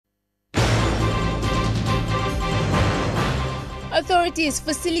Authorities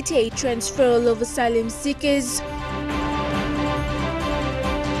facilitate transferral of asylum seekers.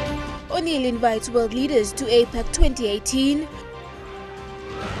 O'Neill invites world leaders to APEC 2018.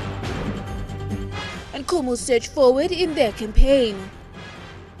 And Kumuls surge forward in their campaign.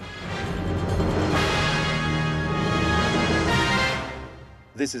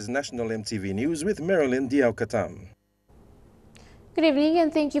 This is National EMTV News with Marilyn Diao-Katam. Good evening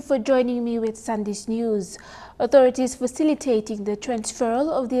and thank you for joining me with Sunday's news. Authorities facilitating the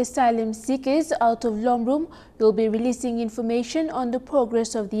transferal of the asylum seekers out of Lombrum will be releasing information on the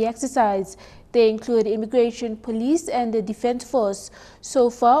progress of the exercise. They include Immigration Police and the Defense Force. So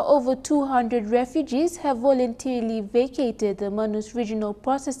far, over 200 refugees have voluntarily vacated the Manus Regional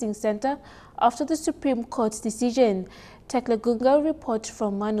Processing Center after the Supreme Court's decision. Tekla Gunga reports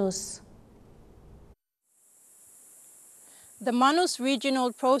from Manus. The Manus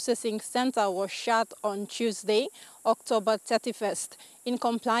Regional Processing Center was shut on Tuesday, October 31st, in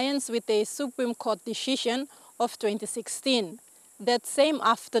compliance with a Supreme Court decision of 2016. That same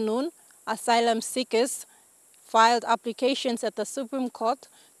afternoon, asylum seekers filed applications at the Supreme Court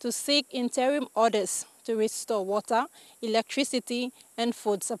to seek interim orders to restore water, electricity, and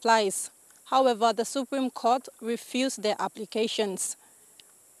food supplies. However, the Supreme Court refused their applications.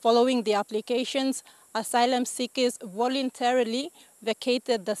 Following the applications, asylum seekers voluntarily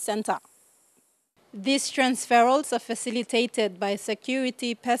vacated the center. These transferals are facilitated by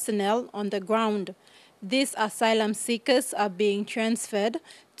security personnel on the ground. These asylum seekers are being transferred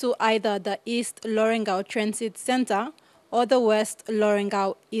to either the East Lorengau Transit Center or the West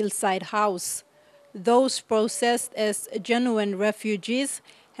Lorengau Hillside House. Those processed as genuine refugees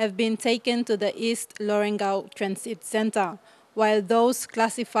have been taken to the East Lorengau Transit Center, while those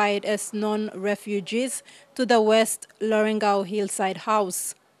classified as non-refugees to the West Lorengau Hillside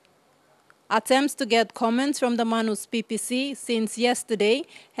House. Attempts to get comments from the Manus PPC since yesterday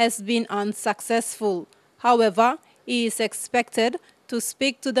has been unsuccessful. However, he is expected to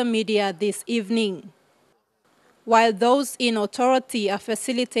speak to the media this evening. While those in authority are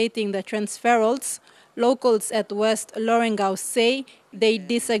facilitating the transferals, locals at West Lorengau say they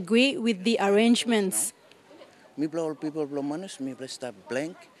disagree with the arrangements. Max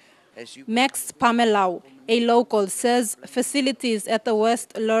Pamelau, a local, says facilities at the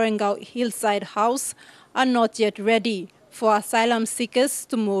West Lorengau Hillside House are not yet ready for asylum seekers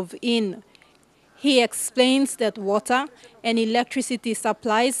to move in. He explains that water and electricity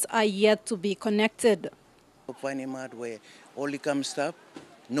supplies are yet to be connected. Where all come stuff,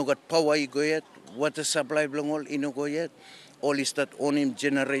 no got power you go yet, water supply belong all in go yet, all is that on him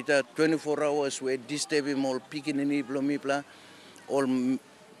generator 24 hours where this table all picking in blomipla, all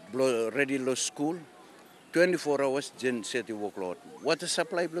ready lo school, 24 hours gen city workload. Water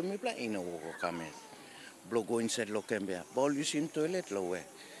supply blomipla in a walk come blow go inside lo cambia, ball using toilet low way.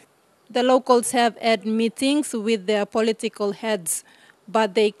 The locals have had meetings with their political heads,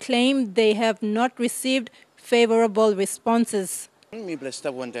 but they claim they have not received favorable responses. Me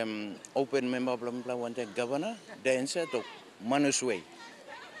blessed one time open member one time governor, the answer to Manus way.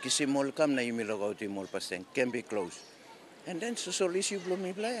 Kisi mall come na yumi logauti mall paseng can be closed. And then so issue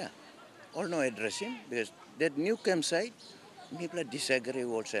me playa. All no address him because that new campsite, me disagree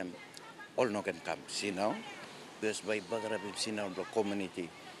with them. All no can come. See now? Because by Bagrabib see now the community.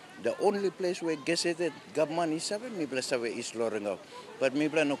 The only place where gazetted government is seven, me bless away is Lorengau. But me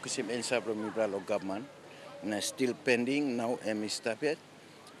no kisim ensabro me lo government. Na still pending now stop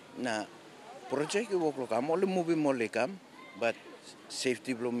na project work lo kam only movie more come but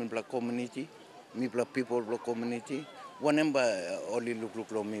safety blow me community me people blow community whenever only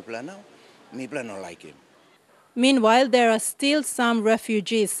look lo me now me no like him. Meanwhile, there are still some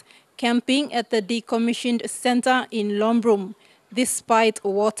refugees camping at the decommissioned center in Lombrum, despite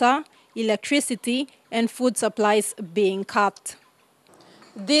water, electricity and food supplies being cut.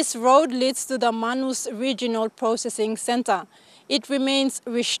 This road leads to the Manus Regional Processing Center. It remains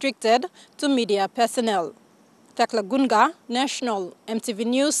restricted to media personnel. Tekla Gunga, National EMTV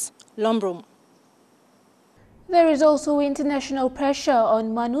News, Lombrum. There is also international pressure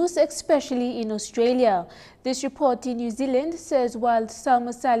on Manus, especially in Australia. This report in New Zealand says while some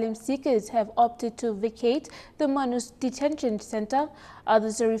asylum seekers have opted to vacate the Manus detention center,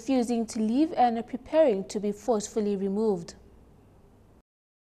 others are refusing to leave and are preparing to be forcefully removed.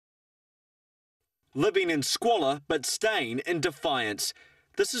 Living in squalor but staying in defiance.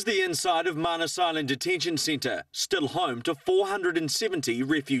 This is the inside of Manus Island Detention Centre, still home to 470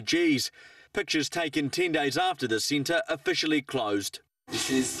 refugees. Pictures taken 10 days after the centre officially closed. This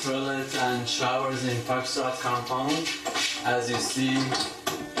is toilets and showers in Parkside compound. As you see,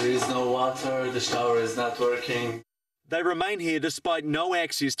 there is no water, the shower is not working. They remain here despite no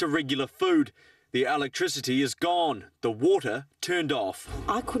access to regular food. Their electricity is gone, the water turned off.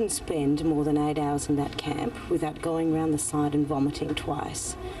 I couldn't spend more than 8 hours in that camp without going round the side and vomiting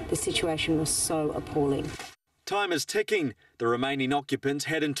twice. The situation was so appalling. Time is ticking. The remaining occupants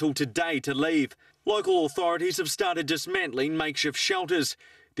had until today to leave. Local authorities have started dismantling makeshift shelters.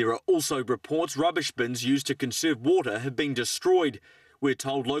 There are also reports rubbish bins used to conserve water have been destroyed. We're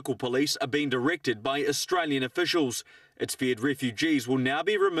told local police are being directed by Australian officials. It's feared refugees will now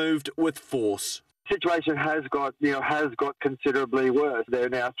be removed with force. The situation has got considerably worse. There are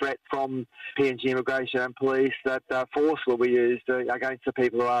now threats from PNG Immigration and Police that force will be used against the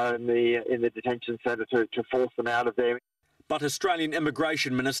people who are in the detention centre to force them out of there. But Australian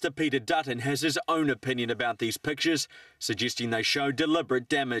Immigration Minister Peter Dutton has his own opinion about these pictures, suggesting they show deliberate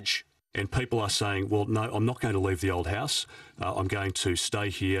damage. And people are saying, well, no, I'm not going to leave the old house. I'm going to stay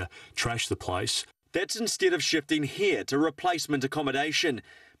here, trash the place. That's instead of shifting here to replacement accommodation.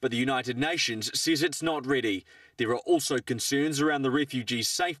 But the United Nations says it's not ready. There are also concerns around the refugees'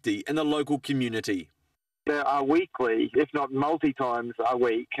 safety in the local community. There are weekly, if not multi-times a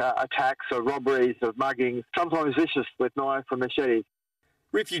week, attacks or robberies or muggings, sometimes vicious with knife or machetes.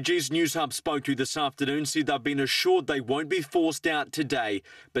 Refugees News Hub spoke to this afternoon said they've been assured they won't be forced out today,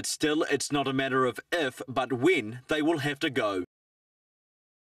 but still it's not a matter of if, but when they will have to go.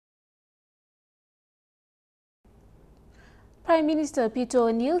 Prime Minister Peter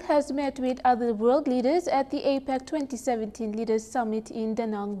O'Neill has met with other world leaders at the APEC 2017 Leaders Summit in Da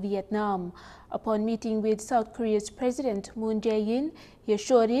Nang, Vietnam. Upon meeting with South Korea's President Moon Jae-in, he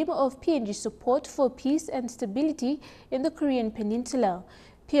assured him of PNG's support for peace and stability in the Korean Peninsula.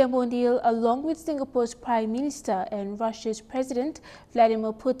 PM O'Neill, along with Singapore's Prime Minister and Russia's President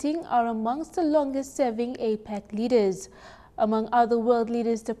Vladimir Putin, are amongst the longest-serving APEC leaders. Among other world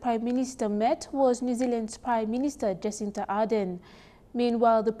leaders the Prime Minister met was New Zealand's Prime Minister Jacinda Ardern.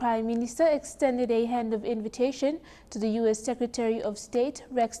 Meanwhile, the Prime Minister extended a hand of invitation to the U.S. Secretary of State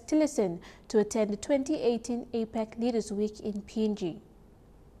Rex Tillerson to attend the 2018 APEC Leaders Week in PNG.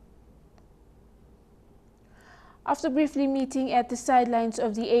 After briefly meeting at the sidelines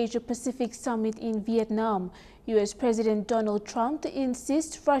of the Asia-Pacific Summit in Vietnam, U.S. President Donald Trump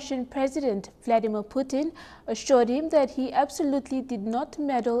insists Russian President Vladimir Putin assured him that he absolutely did not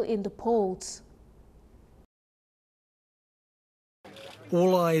meddle in the polls.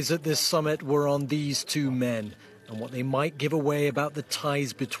 All eyes at this summit were on these two men and what they might give away about the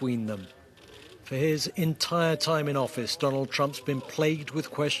ties between them. For his entire time in office, Donald Trump's been plagued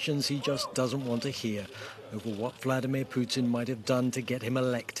with questions he just doesn't want to hear over what Vladimir Putin might have done to get him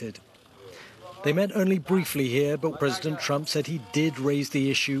elected. They met only briefly here, but President Trump said he did raise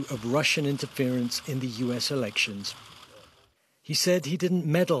the issue of Russian interference in the U.S. elections. He said he didn't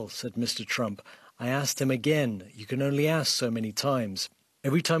meddle, said Mr. Trump. I asked him again. You can only ask so many times.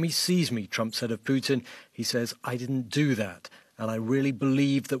 Every time he sees me, Trump said of Putin, he says, I didn't do that. And I really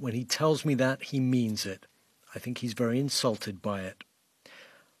believe that when he tells me that, he means it. I think he's very insulted by it.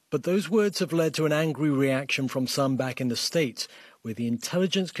 But those words have led to an angry reaction from some back in the States, where the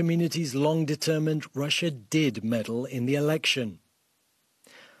intelligence community's long determined Russia did meddle in the election.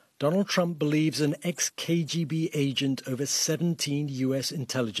 Donald Trump believes an ex-KGB agent over 17 U.S.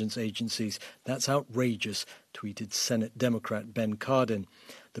 intelligence agencies. That's outrageous, tweeted Senate Democrat Ben Cardin.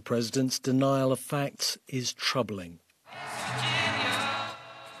 The president's denial of facts is troubling.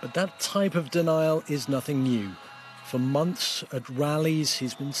 But that type of denial is nothing new. For months at rallies,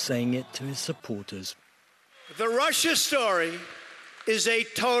 he's been saying it to his supporters. The Russia story is a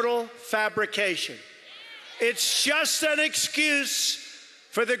total fabrication. It's just an excuse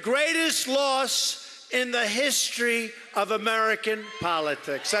for the greatest loss in the history of American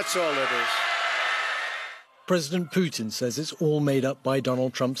politics. That's all it is. President Putin says it's all made up by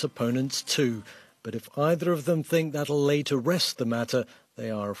Donald Trump's opponents too. But if either of them think that'll lay to rest the matter,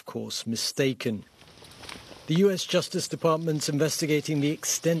 they are, of course, mistaken. The U.S. Justice Department's investigating the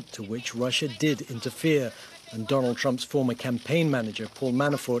extent to which Russia did interfere, and Donald Trump's former campaign manager, Paul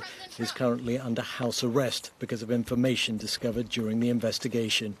Manafort, is currently under house arrest because of information discovered during the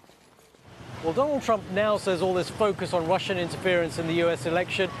investigation. Well, Donald Trump now says all this focus on Russian interference in the U.S.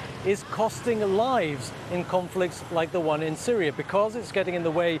 election is costing lives in conflicts like the one in Syria because it's getting in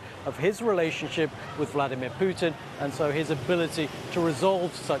the way of his relationship with Vladimir Putin and so his ability to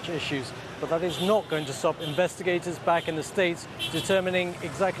resolve such issues. But that is not going to stop investigators back in the States determining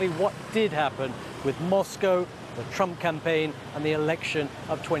exactly what did happen with Moscow, the Trump campaign and the election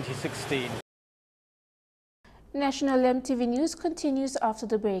of 2016. National EMTV News continues after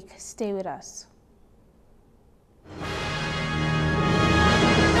the break. Stay with us.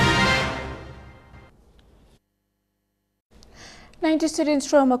 90 students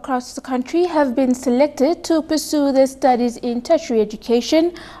from across the country have been selected to pursue their studies in tertiary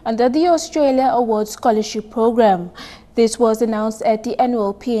education under the Australia Award Scholarship Program. This was announced at the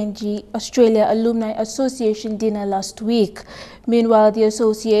annual PNG Australia Alumni Association dinner last week. Meanwhile, the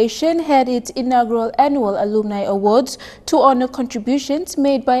association had its inaugural annual Alumni Awards to honor contributions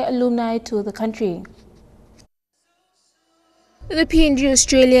made by alumni to the country. The PNG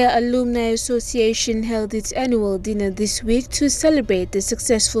Australia Alumni Association held its annual dinner this week to celebrate the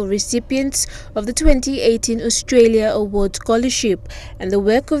successful recipients of the 2018 Australia Award Scholarship and the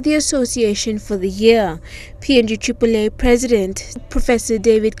work of the association for the year. PNG AAA President Professor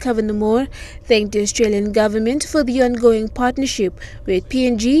David Kavanagh thanked the Australian government for the ongoing partnership with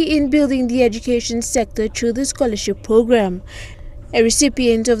PNG in building the education sector through the scholarship program. A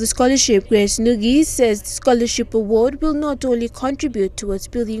recipient of the scholarship, Grace Nugi, says the scholarship award will not only contribute towards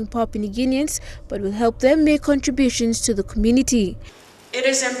building Papua New Guineans, but will help them make contributions to the community. It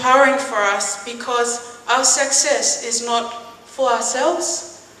is empowering for us because our success is not for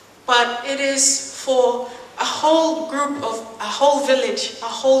ourselves, but it is for a whole group of a whole village, a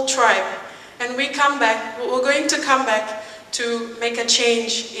whole tribe. And we're going to come back to make a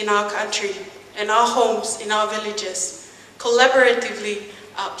change in our country, in our homes, in our villages, collaboratively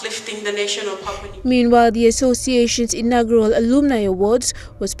uplifting the nation of Papua New Guinea. Meanwhile, the association's inaugural Alumni Awards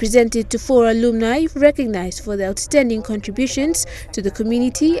was presented to 4 alumni recognized for their outstanding contributions to the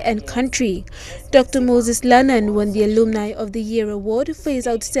community and country. Dr. Moses Lannan won the Alumni of the Year Award for his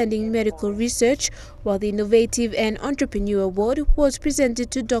outstanding medical research, while the Innovative and Entrepreneur Award was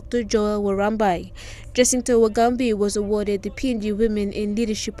presented to Dr. Joel Warambai. Jacinta Wagambi was awarded the PNG Women in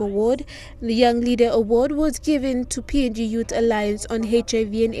Leadership Award. The Young Leader Award was given to PNG Youth Alliance on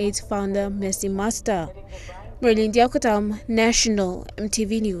HIV and AIDS founder Mercy Master. Merlin Diaukatam, National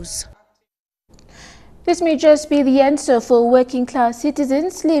MTV News. This may just be the answer for working-class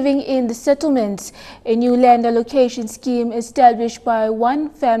citizens living in the settlements. A new land allocation scheme established by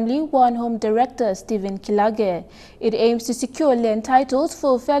One Family, One Home Director Stephen Kilage. It aims to secure land titles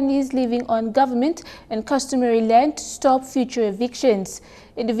for families living on government and customary land to stop future evictions.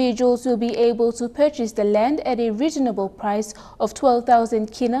 Individuals will be able to purchase the land at a reasonable price of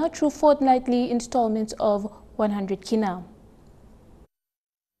 12,000 kina through fortnightly installments of 100 kina.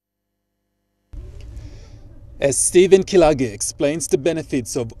 As Stephen Kilage explains the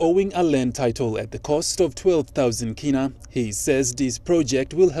benefits of owning a land title at the cost of 12,000 kina, he says this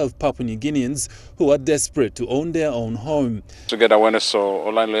project will help Papua New Guineans who are desperate to own their own home. To get awareness, so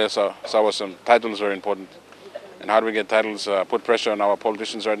online layers titles are very important. And how do we get titles? Put pressure on our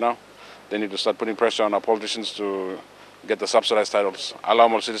politicians right now. They need to start putting pressure on our politicians to get the subsidized titles, allow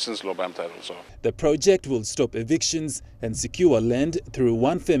more citizens low-BAM titles. So. The project will stop evictions and secure land through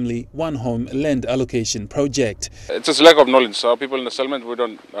One Family, One Home land allocation project. It's just lack of knowledge. So people in the settlement,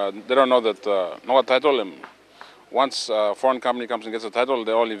 they don't know that know a title. And once a foreign company comes and gets a title,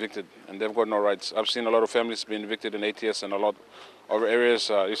 they're all evicted and they've got no rights. I've seen a lot of families being evicted in ATS and a lot of areas.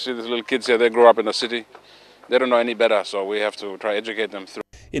 You see these little kids here, they grow up in the city. They don't know any better, so we have to try to educate them through.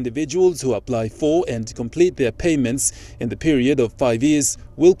 Individuals who apply for and complete their payments in the period of 5 years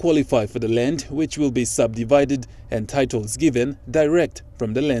will qualify for the land, which will be subdivided and titles given direct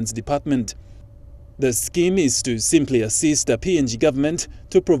from the Lands Department. The scheme is to simply assist the PNG government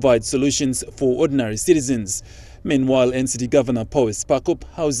to provide solutions for ordinary citizens. Meanwhile, NCT Governor Powes Pakop,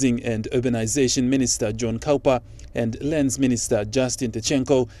 Housing and Urbanization Minister John Kaupa and Lands Minister Justin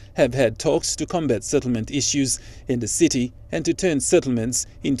Techenko have had talks to combat settlement issues in the city and to turn settlements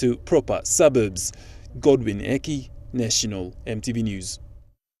into proper suburbs. Godwin Eki, National MTV News.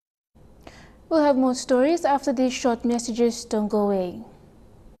 We'll have more stories after these short messages. Don't go away.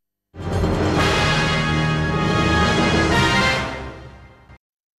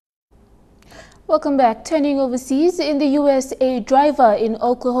 Welcome back. Turning overseas, in the US, a driver in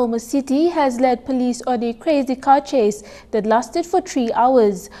Oklahoma City has led police on a crazy car chase that lasted for 3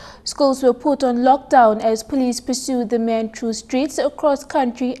 hours. Schools were put on lockdown as police pursued the man through streets across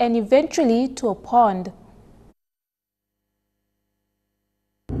country and eventually to a pond.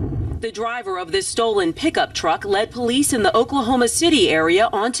 The driver of this stolen pickup truck led police in the Oklahoma City area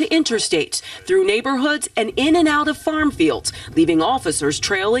onto interstates, through neighborhoods and in and out of farm fields, leaving officers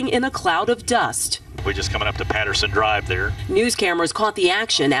trailing in a cloud of dust. We're just coming up to Patterson Drive there. News cameras caught the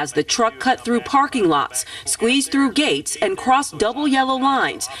action as the truck cut through parking lots, squeezed through gates, and crossed double yellow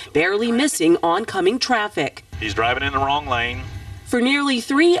lines, barely missing oncoming traffic. He's driving in the wrong lane. For nearly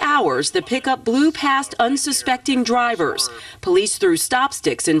 3 hours, the pickup blew past unsuspecting drivers. Police threw stop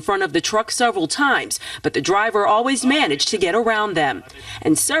sticks in front of the truck several times, but the driver always managed to get around them.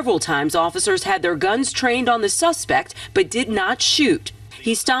 And several times, officers had their guns trained on the suspect, but did not shoot.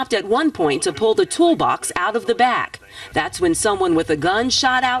 He stopped at one point to pull the toolbox out of the back. That's when someone with a gun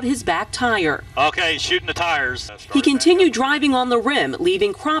shot out his back tire. Okay, shooting the tires. He continued driving on the rim,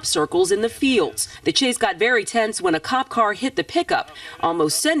 leaving crop circles in the fields. The chase got very tense when a cop car hit the pickup,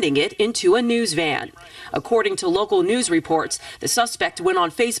 almost sending it into a news van. According to local news reports, the suspect went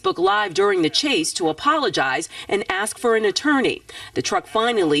on Facebook Live during the chase to apologize and ask for an attorney. The truck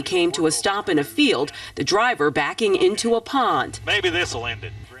finally came to a stop in a field, the driver backing into a pond. Maybe this will end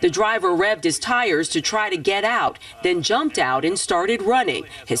it. The driver revved his tires to try to get out, then jumped out and started running,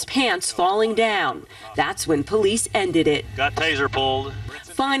 his pants falling down. That's when police ended it. Got taser pulled.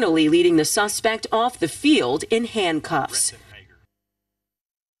 Finally leading the suspect off the field in handcuffs.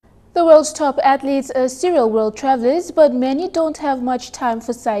 The world's top athletes are serial world travelers, but many don't have much time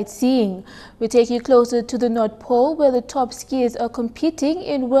for sightseeing. We take you closer to the North Pole, where the top skiers are competing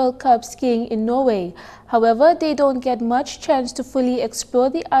in World Cup skiing in Norway. However, they don't get much chance to fully explore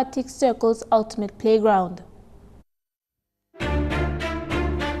the Arctic Circle's ultimate playground.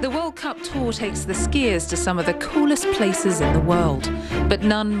 The World Cup Tour takes the skiers to some of the coolest places in the world, but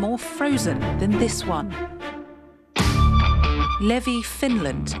none more frozen than this one. Levi,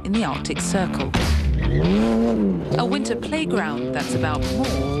 Finland, in the Arctic Circle. A winter playground that's about more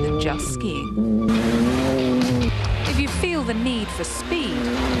than just skiing. If you feel the need for speed,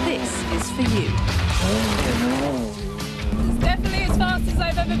 this is for you. It's definitely as fast as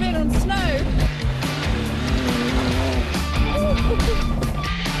I've ever been on snow.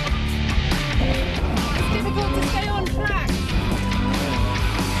 It's difficult to stay on track.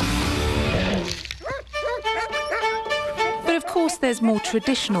 But of course there's more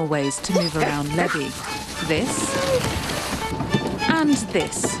traditional ways to move around Levi. This and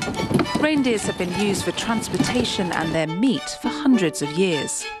this. Reindeers have been used for transportation and their meat for hundreds of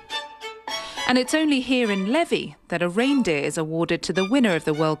years. And it's only here in Levi that a reindeer is awarded to the winner of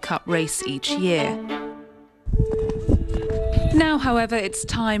the World Cup race each year. Now, however, it's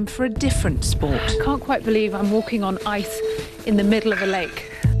time for a different sport. I can't quite believe I'm walking on ice in the middle of a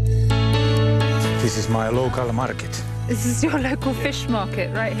lake. This is my local market. This is your local fish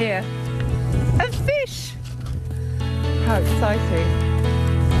market right here. A fish! How exciting.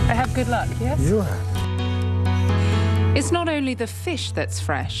 I have good luck, yes? You have. It's not only the fish that's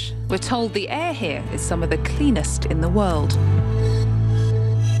fresh. We're told the air here is some of the cleanest in the world.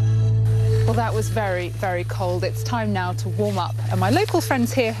 Well, that was very, very cold. It's time now to warm up. And my local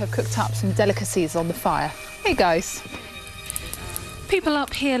friends here have cooked up some delicacies on the fire. Hey, guys. People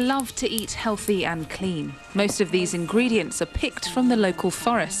up here love to eat healthy and clean. Most of these ingredients are picked from the local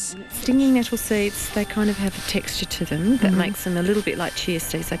forests. Stinging nettle seeds, they kind of have a texture to them that makes them a little bit like chia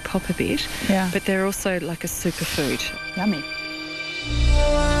seeds. They pop a bit, but they're also like a superfood. Yummy.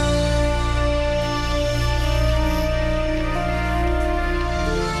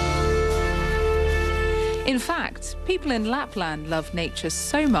 In fact, people in Lapland love nature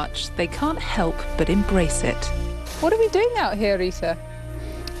so much they can't help but embrace it. What are we doing out here, Rita?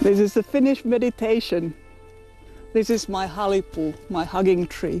 This is the Finnish meditation. This is my halipu, my hugging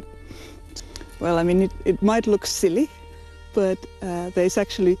tree. Well, I mean, it might look silly, but there's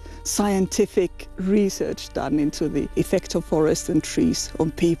actually scientific research done into the effect of forests and trees on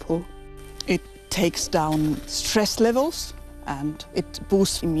people. It takes down stress levels and it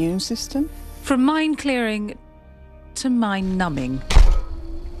boosts the immune system. From mind clearing to mind numbing.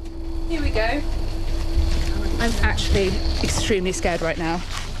 Here we go. I'm actually extremely scared right now.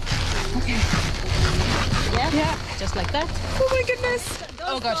 Okay. Yeah, just like that. Oh my goodness.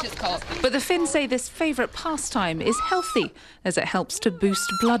 Oh gosh, it's cold. But the Finns say this favourite pastime is healthy as it helps to boost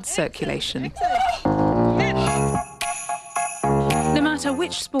blood circulation. No matter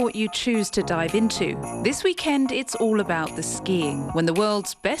which sport you choose to dive into, this weekend it's all about the skiing, when the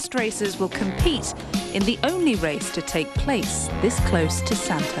world's best racers will compete in the only race to take place this close to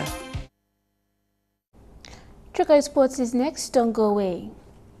Santa. Trukai Sports is next, don't go away.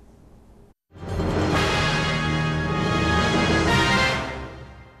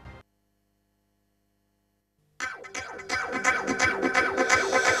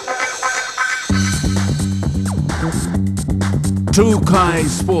 Trukai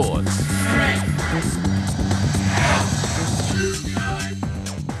Sports.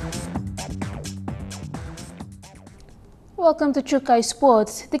 Welcome to Trukai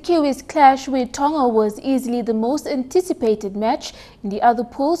Sports. The Kiwis' clash with Tonga was easily the most anticipated match in the other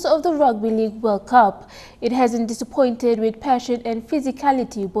pools of the Rugby League World Cup. It hasn't disappointed, with passion and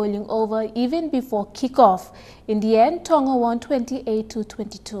physicality boiling over even before kickoff. In the end, Tonga won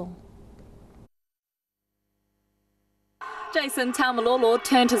 28-22. Jason Taumalolo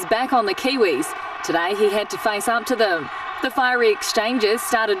turned his back on the Kiwis. Today he had to face up to them. The fiery exchanges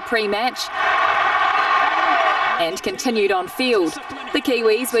started pre-match and continued on field. The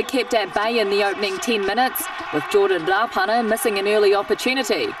Kiwis were kept at bay in the opening 10 minutes, with Jordan Rapana missing an early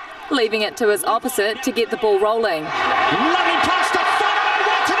opportunity, leaving it to his opposite to get the ball rolling. Lovely pass to follow.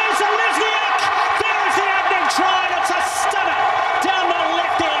 What it is, Elizniak. There is the opening try. It's a stunner down the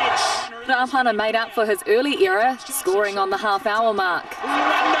left edge. Rapana made up for his early error, scoring on the half-hour mark.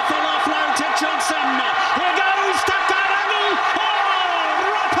 Wonderful offload to Johnson. Here goes Takarangi.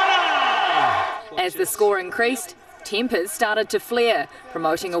 Oh, Rapana. As the score increased, tempers started to flare,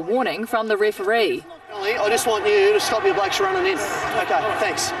 promoting a warning from the referee. I just want you to stop your blokes running in. Okay,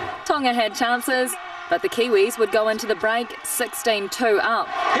 thanks. Tonga had chances, but the Kiwis would go into the break 16-2 up.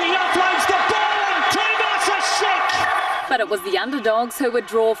 He offloads the ball and Tuvasa. But it was the underdogs who would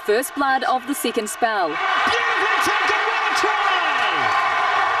draw first blood of the second spell. Beautifully taken, what a try!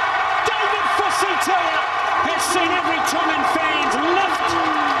 David Fusitu'a has seen every Tongan fans lift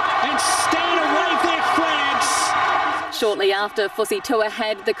and stand and wave their flags. Shortly after, Fusitu'a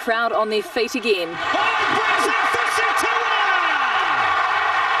had the crowd on their feet again.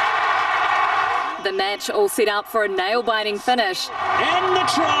 The match all set up for a nail-biting finish. And the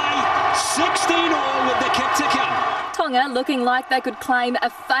try, 16-all with the kick to come. Tonga looking like they could claim a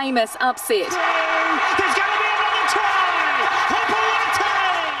famous upset. There's going to be another try! Hopewell!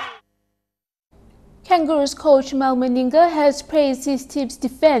 Kangaroos coach Mal Meninga has praised his team's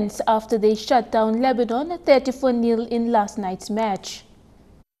defense after they shut down Lebanon 34-0 in last night's match.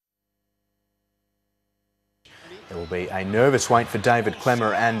 There will be a nervous wait for David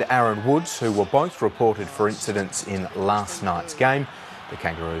Clemmer and Aaron Woods, who were both reported for incidents in last night's game. The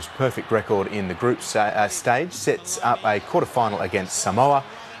Kangaroos' perfect record in the group stage sets up a quarter-final against Samoa.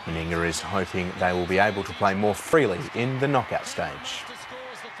 Meninga is hoping they will be able to play more freely in the knockout stage.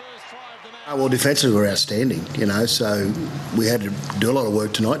 Well, defensively we're outstanding, so we had to do a lot of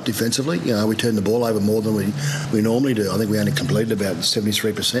work tonight defensively. We turned the ball over more than we normally do. I think we only completed about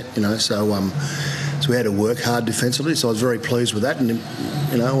 73%, so we had to work hard defensively. So I was very pleased with that, and the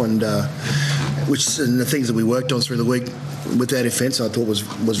things that we worked on through the week with our defence I thought was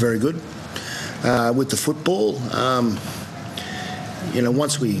very good. With the football,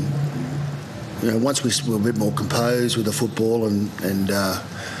 once we were a bit more composed with the football and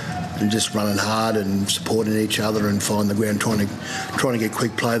just running hard and supporting each other and find the ground, trying to get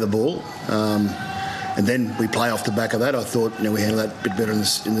quick play of the ball. And then we play off the back of that. I thought we handled that a bit better in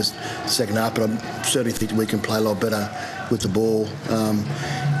this second half, but I certainly think we can play a lot better with the ball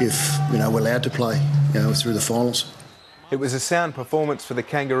if we're allowed to play through the finals. It was a sound performance for the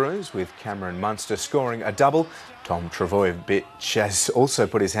Kangaroos, with Cameron Munster scoring a double. Tom Travojevic has also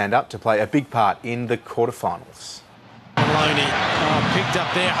put his hand up to play a big part in the quarterfinals. Maloney picked up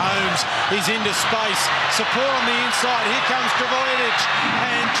there. Holmes is into space. Support on the inside. Here comes Travojevic,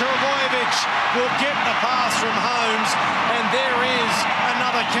 and Travojevic will get the pass from Holmes, and there is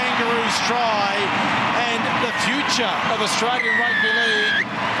another Kangaroos try, and the future of Australian Rugby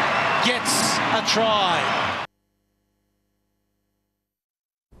League gets a try.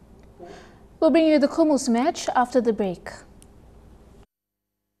 We'll bring you the Kumuls match after the break.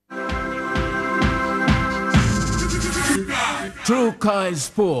 True Kai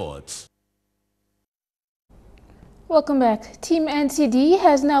Sports. Welcome back. Team NCD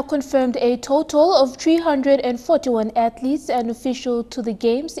has now confirmed a total of 341 athletes and officials to the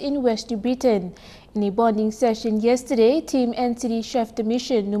Games in West New Britain. In a bonding session yesterday, Team NCD Chef de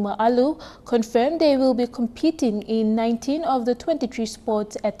Mission Numa Alu confirmed they will be competing in 19 of the 23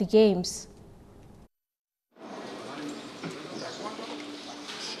 sports at the Games.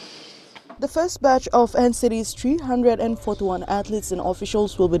 The first batch of NCD's 341 athletes and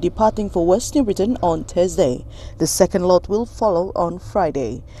officials will be departing for West New Britain on Thursday. The second lot will follow on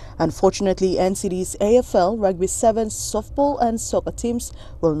Friday. Unfortunately, NCD's AFL, Rugby Sevens, softball and soccer teams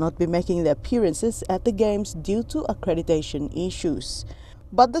will not be making their appearances at the Games due to accreditation issues.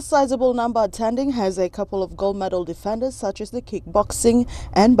 But the sizable number attending has a couple of gold medal defenders such as the kickboxing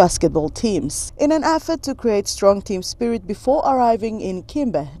and basketball teams. In an effort to create strong team spirit before arriving in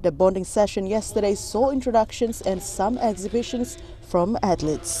Kimbe, the bonding session yesterday saw introductions and some exhibitions from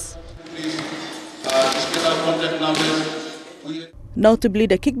athletes. Notably,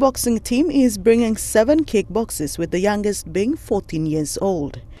 the kickboxing team is bringing 7 kickboxers, with the youngest being 14 years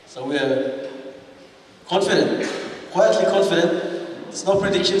old. So we are confident, quietly confident. It's no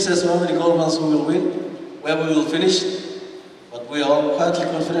predictions as to how many gold medals we will win, where we will finish, but we are all quietly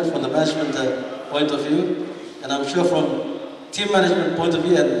confident from the management point of view, and I'm sure from team management point of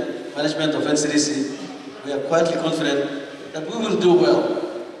view and management of NCDC, we are quietly confident that we will do well.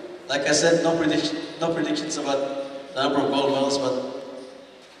 Like I said, no predictions about the number of gold medals, but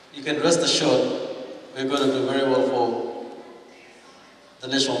you can rest assured we're going to do very well for the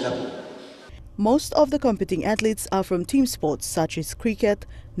national capital. Most of the competing athletes are from team sports such as cricket,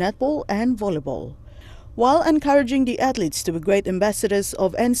 netball and volleyball. While encouraging the athletes to be great ambassadors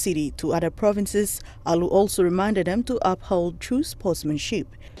of NCD to other provinces, Alu also reminded them to uphold true sportsmanship.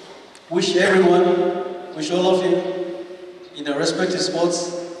 Wish everyone, wish all of you in their respective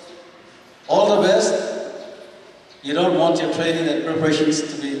sports all the best. You don't want your training and preparations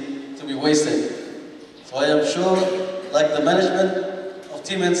to be wasted. So I am sure, like the management of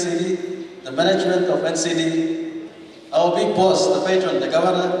Team NCD, the management of NCD, our big boss, the patron, the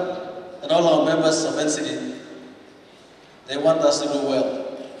governor, and all our members of NCD, they want us to do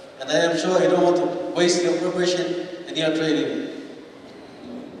well. And I am sure you don't want to waste your preparation and your training.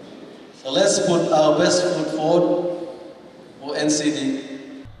 So let's put our best foot forward for NCD.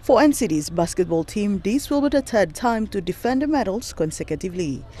 For NCD's basketball team, this will be the third time to defend the medals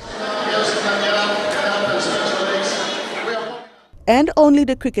consecutively. And only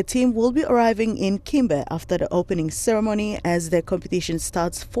the cricket team will be arriving in Kimbe after the opening ceremony as their competition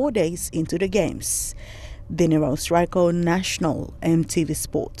starts 4 days into the games. Dinero Raiko, National EMTV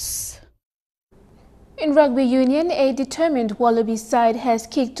Sports. In rugby union, a determined Wallaby side has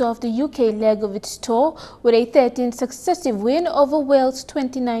kicked off the UK leg of its tour with a 13th successive win over Wales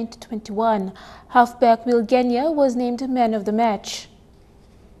 29-21. Halfback Will Genia was named man of the match.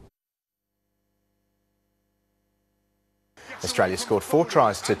 Australia scored 4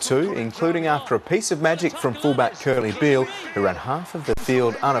 tries to 2, including after a piece of magic from fullback Curly Beale, who ran half of the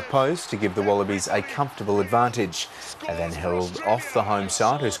field unopposed to give the Wallabies a comfortable advantage. They then held off the home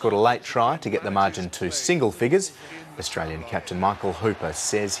side, who scored a late try to get the margin to single figures. Australian captain Michael Hooper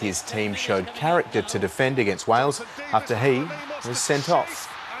says his team showed character to defend against Wales after he was sent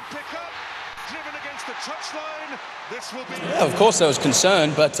off. Yeah, of course there was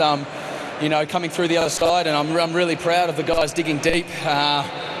concern, but you know, coming through the other side, and I'm really proud of the guys digging deep.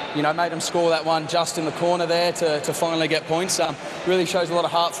 You know, made them score that one just in the corner there to finally get points. Really shows a lot of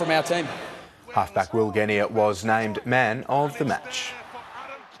heart from our team. Halfback Will Genia was named man of the match.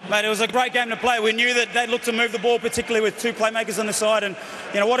 Mate, it was a great game to play. We knew that they'd look to move the ball, particularly with 2 playmakers on the side, and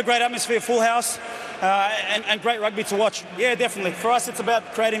you know what a great atmosphere, full house, and great rugby to watch. Yeah, definitely. For us, it's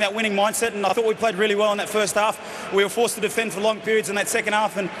about creating that winning mindset, and I thought we played really well in that first half. We were forced to defend for long periods in that second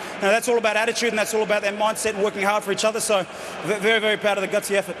half, and you know, that's all about attitude, and that's all about that mindset and working hard for each other. So, very, very proud of the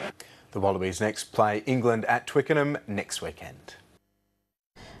gutsy effort. The Wallabies next play England at Twickenham next weekend.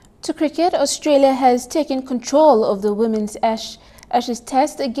 To cricket, Australia has taken control of the women's Ashes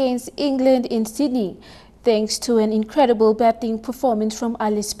Test against England in Sydney, thanks to an incredible batting performance from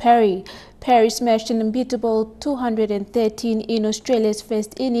Alice Perry. Perry smashed an unbeatable 213 in Australia's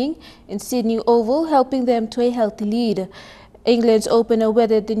first inning in Sydney Oval, helping them to a healthy lead. England's opener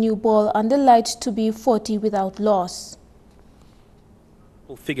weathered the new ball under lights to be 40 without loss.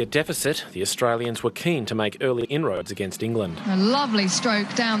 Figure deficit, the Australians were keen to make early inroads against England. A lovely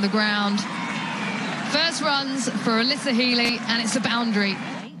stroke down the ground. First runs for Alyssa Healy, and it's a boundary.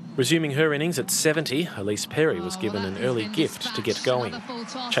 Resuming her innings at 70, Elise Perry was given an early gift to get going.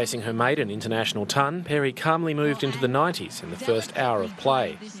 Chasing her maiden international ton, Perry calmly moved into the 90s in the first hour of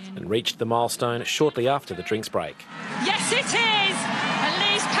play and reached the milestone shortly after the drinks break. Yes, it is!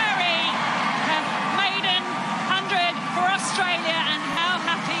 Elise Perry, her maiden 100 for Australia, and how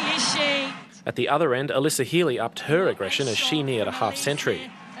happy is she? At the other end, Alyssa Healy upped her aggression as she neared a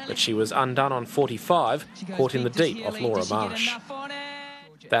half-century. But she was undone on 45, caught in the deep off Laura Marsh.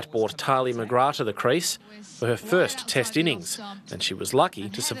 That brought Tahlia McGrath to the crease for her first Test innings, and she was lucky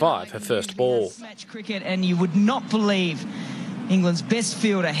to survive her first ball. Match cricket, and you would not believe England's best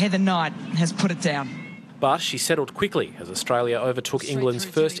fielder, Heather Knight, has put it down. But she settled quickly as Australia overtook England's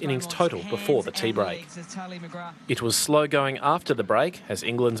first innings total before the tea break. It was slow going after the break as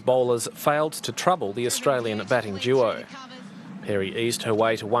England's bowlers failed to trouble the Australian batting duo. Perry eased her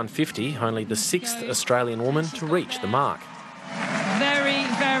way to 150, only the 6th Australian woman to reach the mark. Very,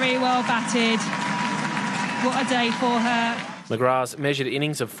 very well batted. What a day for her. McGrath's measured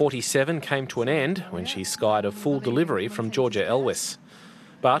innings of 47 came to an end when she skied a full delivery from Georgia Elwes.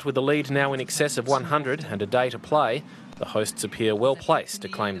 But with the lead now in excess of 100 and a day to play, the hosts appear well placed to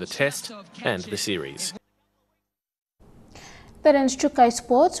claim the Test and the series. That ends Trukai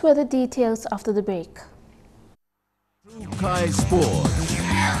Sports, where the details after the break. Trukai Sports.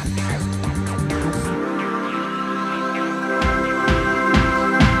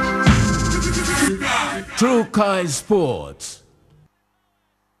 True Kai Sports.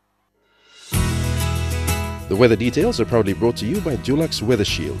 The weather details are proudly brought to you by Dulux Weather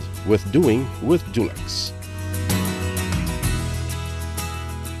Shield. Worth doing with Dulux.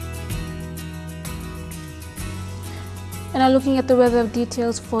 And now looking at the weather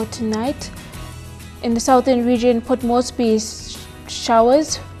details for tonight. In the southern region, Port Moresby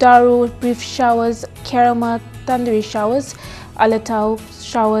showers, Daru brief showers, Kerama thundery showers, Alatau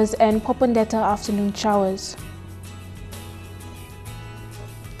showers, and Popondetta afternoon showers.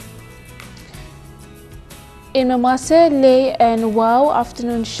 In Mamasa, Leh and Wau,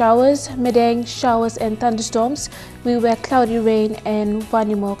 afternoon showers, Medang showers and thunderstorms. We were cloudy rain and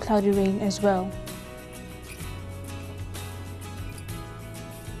Vanimo cloudy rain as well.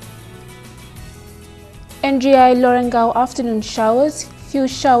 NGI Lorengau, afternoon showers, few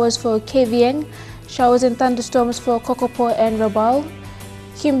showers for Kavieng, showers and thunderstorms for Kokopo and Rabaul,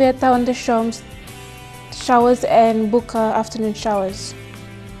 Kimbe thunderstorms, showers, and Buka afternoon showers.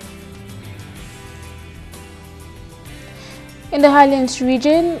 In the Highlands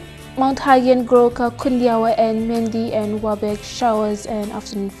region, Mount Hagen, Goroka, Kundiawa, and Mendi and Wabeg showers and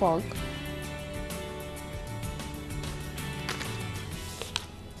afternoon fog.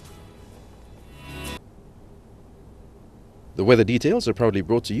 The weather details are proudly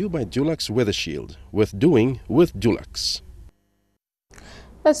brought to you by Dulux Weather Shield. Worth doing with Dulux.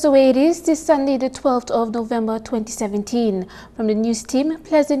 That's the way it is this Sunday, the 12th of November 2017. From the news team,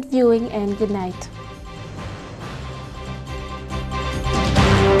 pleasant viewing and good night.